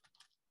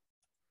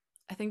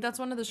 I think that's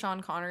one of the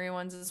Sean Connery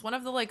ones. It's one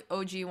of the like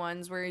OG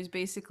ones where he's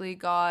basically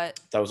got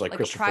that was like a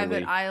Christopher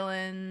private Lee,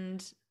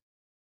 island.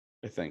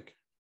 I think,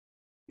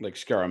 like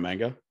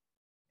Scaramanga.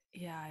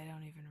 Yeah, I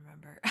don't even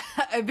remember.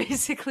 I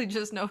basically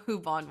just know who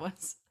Bond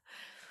was.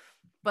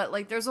 But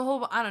like there's a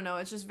whole, I don't know,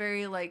 it's just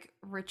very like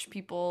rich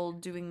people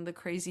doing the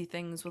crazy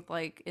things with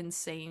like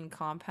insane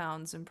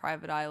compounds and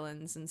private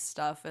islands and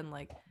stuff, and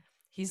like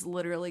he's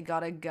literally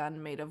got a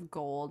gun made of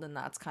gold, and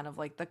that's kind of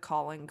like the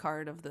calling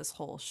card of this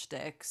whole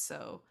shtick.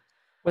 So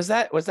Was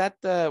that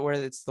the where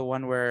it's the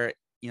one where,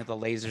 you know, the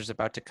laser's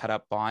about to cut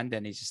up Bond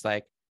and he's just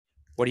like,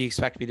 what do you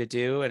expect me to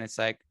do? And it's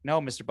like, no,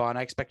 Mr. Bond,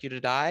 I expect you to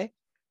die.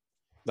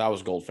 That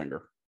was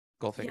Goldfinger.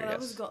 Goldfinger, yeah,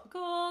 that yes. was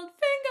Goldfinger.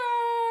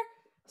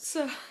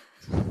 So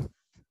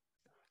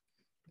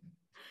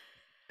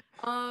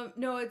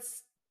no,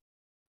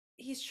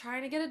 he's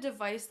trying to get a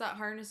device that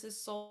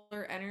harnesses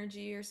solar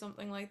energy or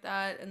something like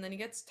that, and then he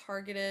gets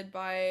targeted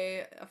by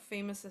a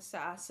famous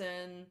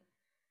assassin.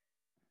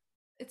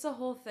 It's a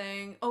whole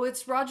thing. Oh,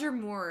 it's Roger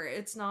Moore.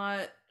 It's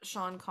not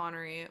Sean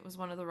Connery. It was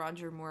one of the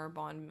Roger Moore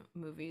Bond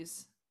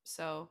movies.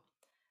 So,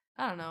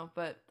 I don't know,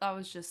 but that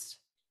was just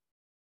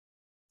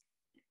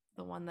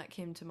the one that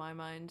came to my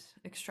mind.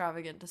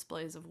 Extravagant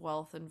displays of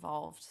wealth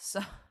involved.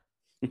 So,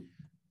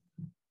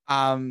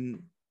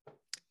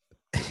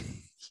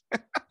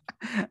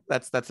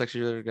 that's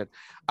actually really good.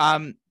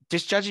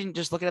 Just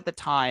looking at the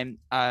time,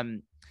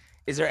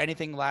 is there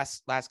anything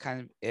last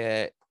kind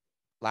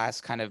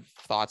of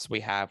thoughts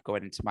we have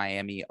going into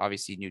Miami?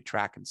 Obviously, new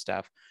track and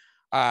stuff.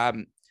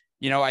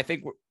 You know, I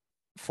think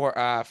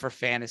for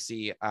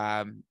fantasy,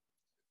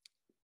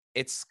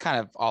 it's kind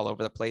of all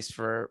over the place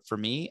for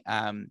me.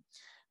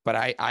 But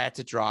I had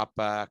to drop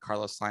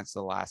Carlos Sainz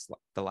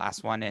the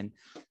last one, and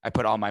I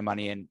put all my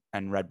money in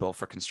Red Bull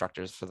for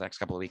constructors for the next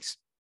couple of weeks.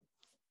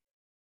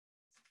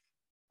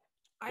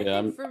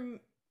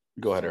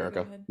 Go ahead,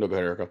 Erica. No, go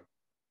ahead, Erica.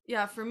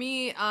 Yeah, for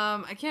me,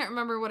 I can't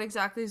remember what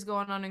exactly is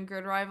going on in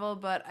Grid Rival,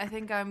 but I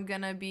think I'm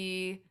gonna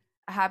be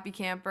a happy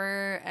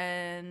camper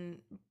and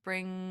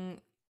bring,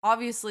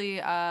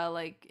 obviously,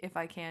 like if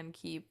I can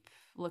keep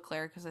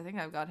Leclerc, because I think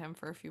I've got him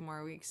for a few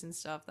more weeks and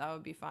stuff, that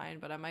would be fine.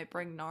 But I might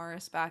bring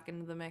Norris back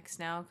into the mix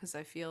now because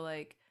I feel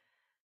like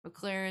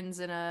McLaren's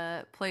in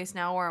a place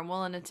now where I'm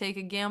willing to take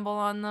a gamble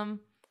on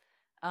them.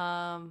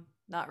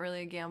 Not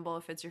really a gamble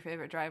if it's your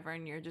favorite driver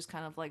and you're just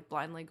kind of like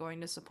blindly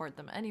going to support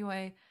them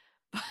anyway.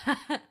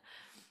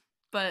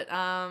 But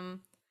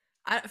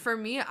for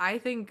me, I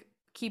think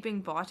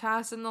keeping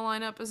Bottas in the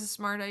lineup is a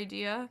smart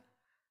idea.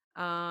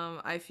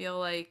 I feel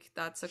like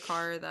that's a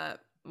car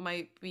that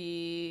might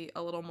be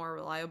a little more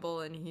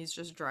reliable, and he's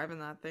just driving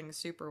that thing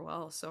super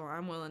well. So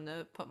I'm willing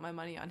to put my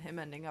money on him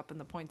ending up in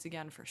the points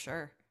again for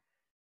sure.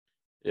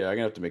 Yeah, I'm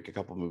gonna have to make a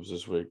couple moves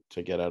this week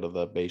to get out of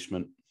the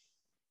basement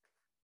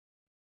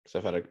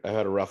because I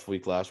had a rough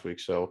week last week,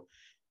 so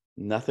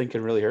nothing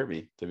can really hurt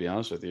me, to be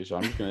honest with you. So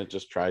I'm just gonna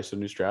just try some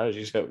new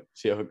strategies out,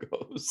 see how it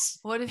goes.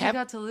 What have you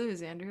got to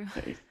lose, Andrew?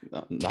 Hey,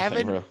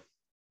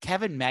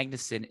 Kevin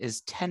Magnussen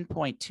is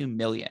 10.2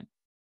 million.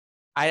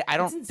 I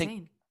don't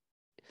think,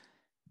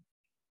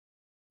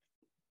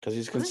 because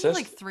he's Wasn't consistent.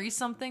 he like 3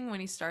 something when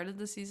he started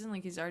the season?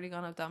 Like he's already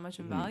gone up that much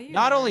in value.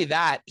 Not only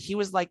that, he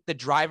was like the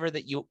driver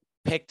that you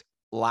picked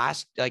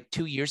last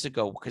 2 years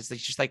ago, because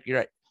it's just like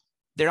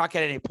they're not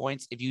getting any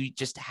points if you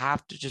just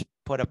have to just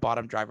put a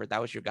bottom driver. That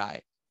was your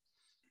guy.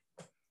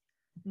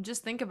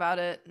 Just think about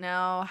it.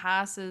 Now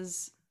Haas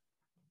is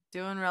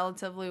doing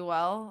relatively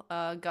well.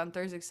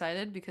 Gunther's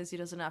excited because he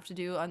doesn't have to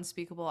do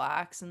unspeakable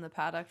acts in the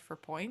paddock for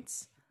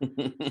points.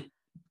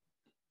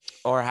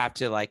 or have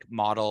to like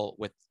model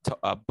with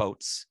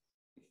boats.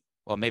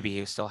 Well, maybe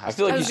he still has. I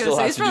feel like I he was gonna still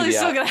say has he's to do probably the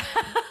still Al- gonna.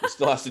 he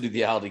still has to do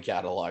the Aldi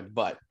catalog,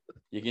 but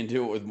you can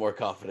do it with more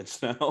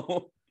confidence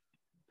now.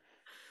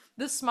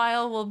 The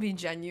smile will be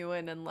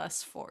genuine and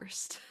less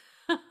forced.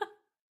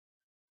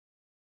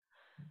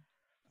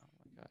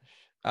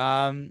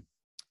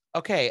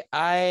 Okay,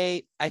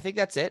 I think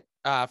that's it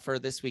for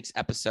this week's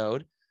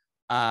episode.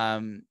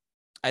 I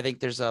think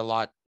there's a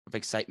lot of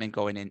excitement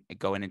going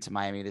into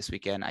Miami this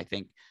weekend. I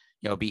think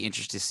be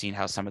interested to see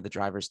how some of the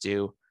drivers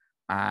do,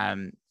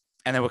 and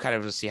then we'll kind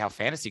of see how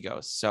fantasy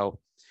goes. So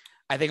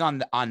I think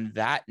on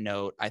that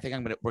note, I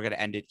think we're gonna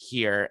end it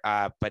here.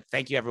 But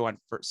thank you everyone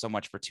so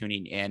much for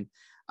tuning in.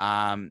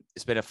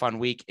 It's been a fun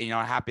week.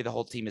 Happy the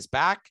whole team is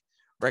back.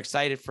 We're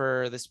excited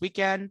for this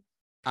weekend.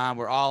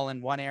 We're all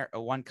in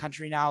one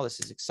country now. This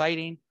is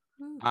exciting.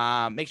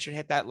 Make sure to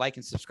hit that like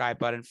and subscribe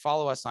button.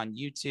 Follow us on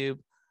YouTube,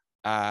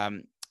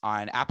 on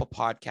Apple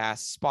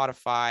Podcasts,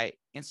 Spotify,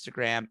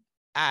 Instagram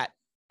at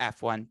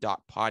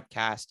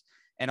f1.podcast,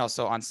 and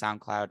also on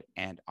SoundCloud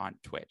and on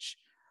Twitch.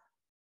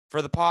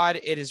 For the pod,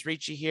 it is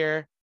Ricci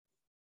here,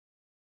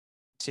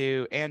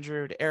 to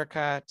Andrew, to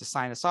Erica, to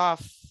sign us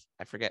off.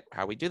 I forget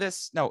how we do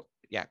this. No,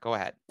 yeah, go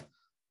ahead.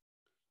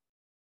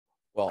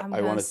 Well,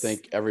 I want to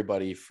thank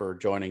everybody for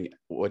joining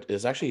what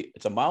is actually,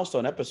 it's a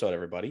milestone episode,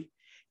 everybody.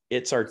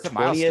 It's our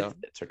 20th.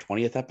 It's our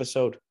 20th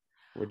episode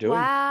we're doing.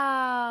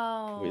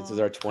 Wow. This is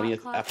our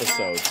 20th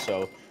episode.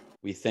 So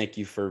we thank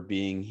you for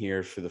being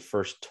here for the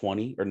first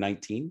 20 or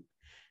 19.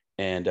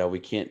 And we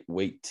can't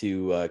wait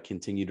to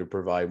continue to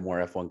provide more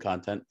F1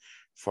 content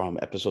from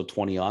episode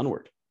 20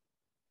 onward.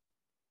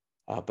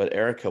 But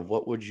Erica,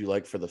 what would you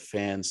like for the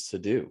fans to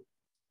do?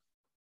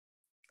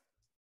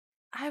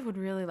 I would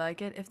really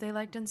like it if they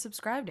liked and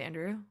subscribed,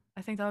 Andrew.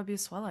 I think that would be a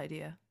swell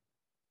idea.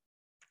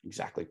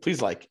 Exactly.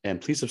 Please like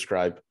and please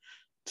subscribe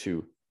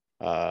to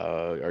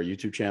our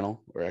YouTube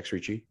channel, or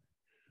Ricci,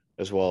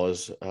 as well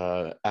as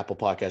Apple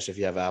Podcasts if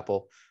you have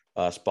Apple,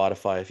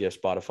 Spotify if you have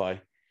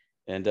Spotify,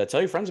 and tell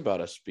your friends about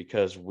us,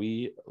 because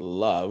we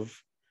love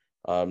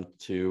would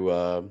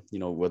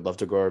love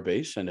to grow our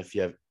base. And if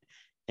you have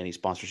any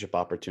sponsorship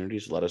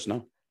opportunities, let us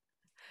know.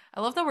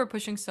 I love that we're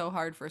pushing so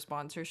hard for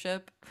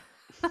sponsorship.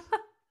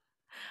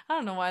 I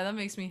don't know why. That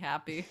makes me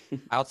happy.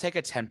 I'll take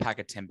a 10-pack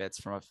of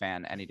Timbits from a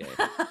fan any day.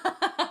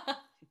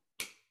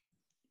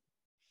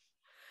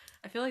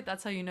 I feel like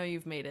that's how you know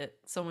you've made it.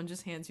 Someone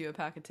just hands you a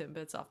pack of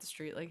Timbits off the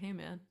street, like, hey,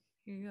 man,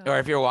 here you go. Or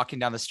if you're walking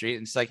down the street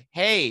and it's like,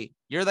 hey,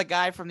 you're the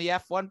guy from the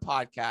F1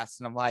 podcast.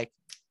 And I'm like,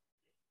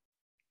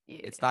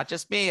 yeah. It's not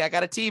just me. I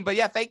got a team. But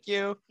yeah, thank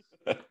you.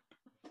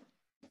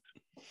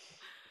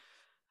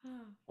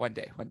 One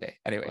day.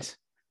 Anyways,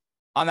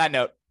 on that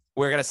note,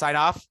 we're going to sign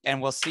off,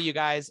 and we'll see you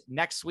guys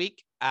next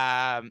week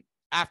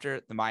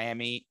after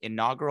the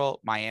inaugural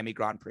Miami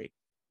Grand Prix.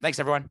 Thanks,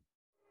 everyone.